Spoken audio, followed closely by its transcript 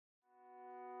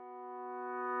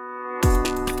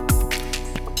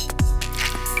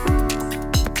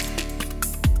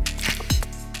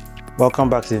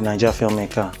Welcome back to the Nigeria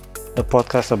Filmmaker, a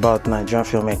podcast about Nigerian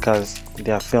filmmakers,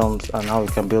 their films, and how we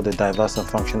can build a diverse and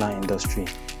functional industry.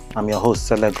 I'm your host,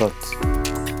 Sele.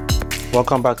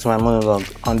 Welcome back to my monologue.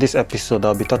 On this episode,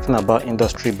 I'll be talking about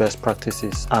industry best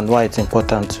practices and why it's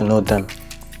important to know them.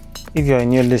 If you're a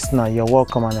new listener, you're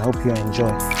welcome and I hope you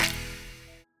enjoy.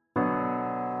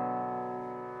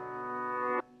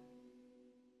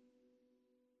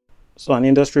 So an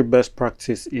industry best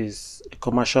practice is a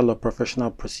commercial or professional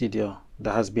procedure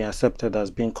that has been accepted as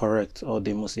being correct or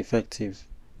the most effective.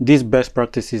 These best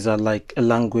practices are like a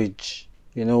language.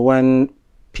 When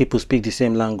people speak the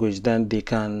same language, then they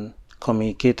can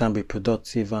communicate and be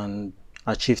productive and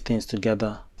achieve things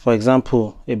together. For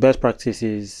example, a best practice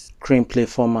is screenplay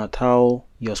format, how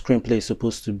your screenplay is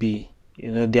supposed to be.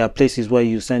 There are places where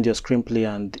you send your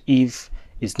screenplay and if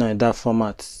it's not in that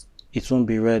format, it won't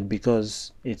be read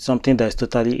because it's something that is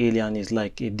totally alien. It's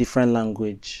like a different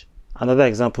language. Another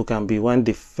example can be when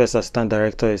the first assistant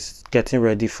director is getting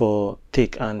ready for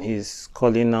take and he's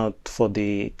calling out for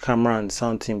the camera and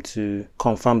sound team to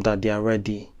confirm that they are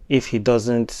ready. If he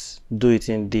doesn't do it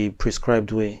in the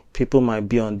prescribed way, people might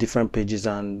be on different pages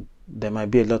and there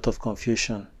might be a lot of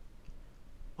confusion.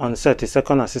 On set, a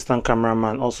second assistant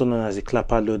cameraman, also known as the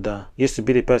clapper loader, used to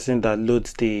be the person that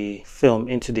loads the film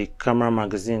into the camera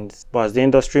magazines. But as the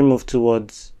industry moved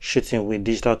towards shooting with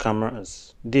digital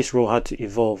cameras, this role had to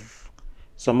evolve.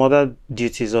 Some other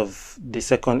duties of the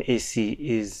second AC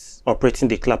is operating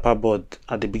the clapper board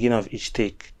at the beginning of each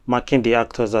take, marking the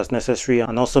actors as necessary,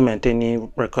 and also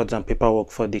maintaining records and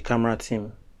paperwork for the camera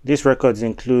team. These records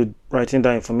include writing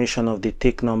down information of the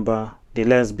take number, the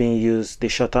lens being used, the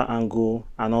shutter angle,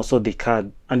 and also the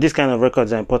card. And these kind of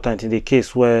records are important in the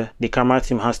case where the camera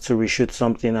team has to reshoot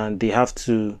something and they have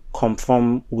to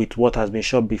conform with what has been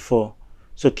shot before.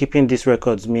 So keeping these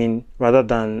records mean rather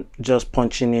than just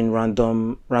punching in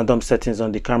random settings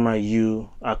on the camera, you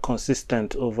are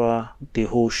consistent over the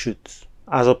whole shoot.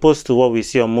 As opposed to what we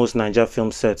see on most Nigeria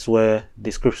film sets where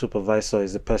the script supervisor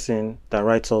is the person that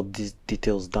writes all these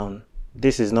details down.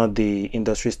 This is not the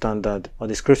industry standard, or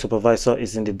the script supervisor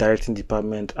is in the directing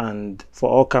department, and for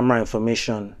all camera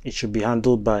information, it should be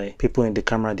handled by people in the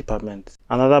camera department.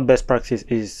 Another best practice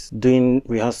is doing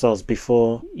rehearsals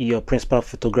before your principal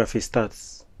photography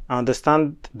starts. I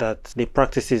understand that the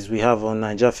practices we have on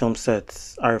Nigeria film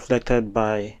sets are reflected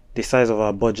by the size of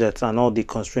our budget and all the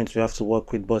constraints we have to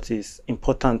work with, but it's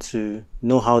important to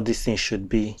know how these things should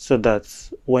be so that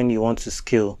when you want to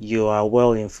scale, you are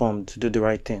well informed to do the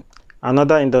right thing.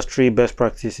 Another industry best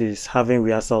practice is having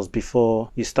rehearsals before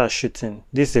you start shooting.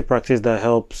 This is a practice that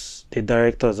helps the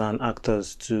directors and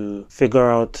actors to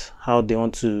figure out how they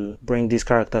want to bring this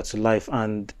character to life.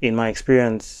 And in my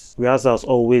experience, rehearsals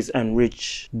always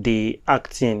enrich the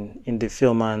acting in the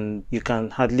film, and you can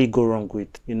hardly go wrong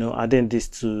with, adding this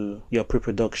to your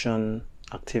pre-production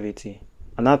activity.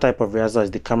 Another type of rehearsal is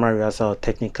the camera rehearsal or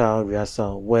technical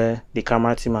rehearsal, where the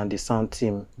camera team and the sound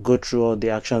team go through all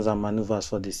the actions and maneuvers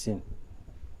for the scene.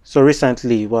 So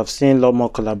recently, we have seen a lot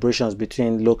more collaborations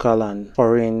between local and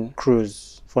foreign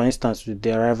crews, for instance with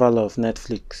the arrival of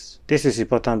Netflix. This is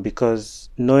important because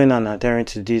knowing and adhering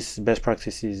to these best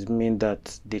practices mean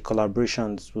that the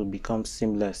collaborations will become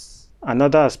seamless.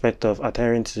 Another aspect of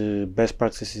adhering to best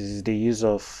practices is the use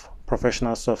of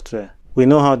professional software. We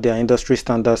know how there are industry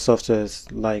standard softwares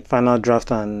like Final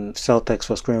Draft and Celtex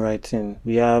for screenwriting.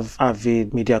 We have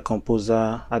Avid, Media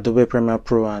Composer, Adobe Premiere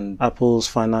Pro, and Apple's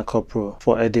Final Cut Pro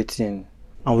for editing.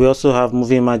 And we also have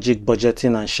Movie Magic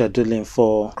budgeting and scheduling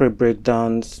for script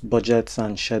breakdowns, budgets,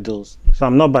 and schedules. So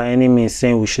I'm not by any means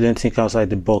saying we shouldn't think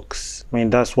outside the box.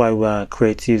 That's why we're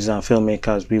creatives and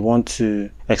filmmakers. We want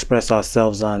to express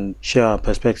ourselves and share our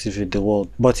perspectives with the world.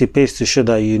 But it pays to show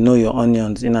that you know your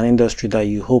onions in an industry that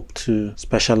you hope to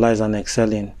specialize and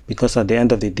excel in. Because at the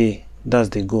end of the day, that's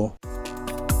the goal.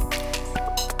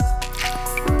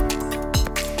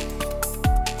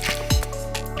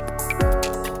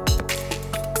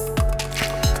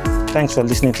 Thanks for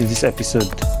listening to this episode.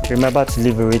 Remember to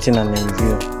leave a rating and a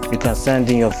review. You can send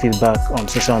in your feedback on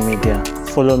social media.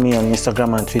 Follow me on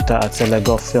Instagram and Twitter at Sele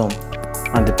Film,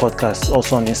 and the podcast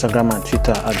also on Instagram and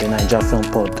Twitter at the Nigeria Film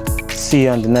Pod. See you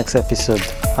on the next episode.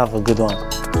 Have a good one.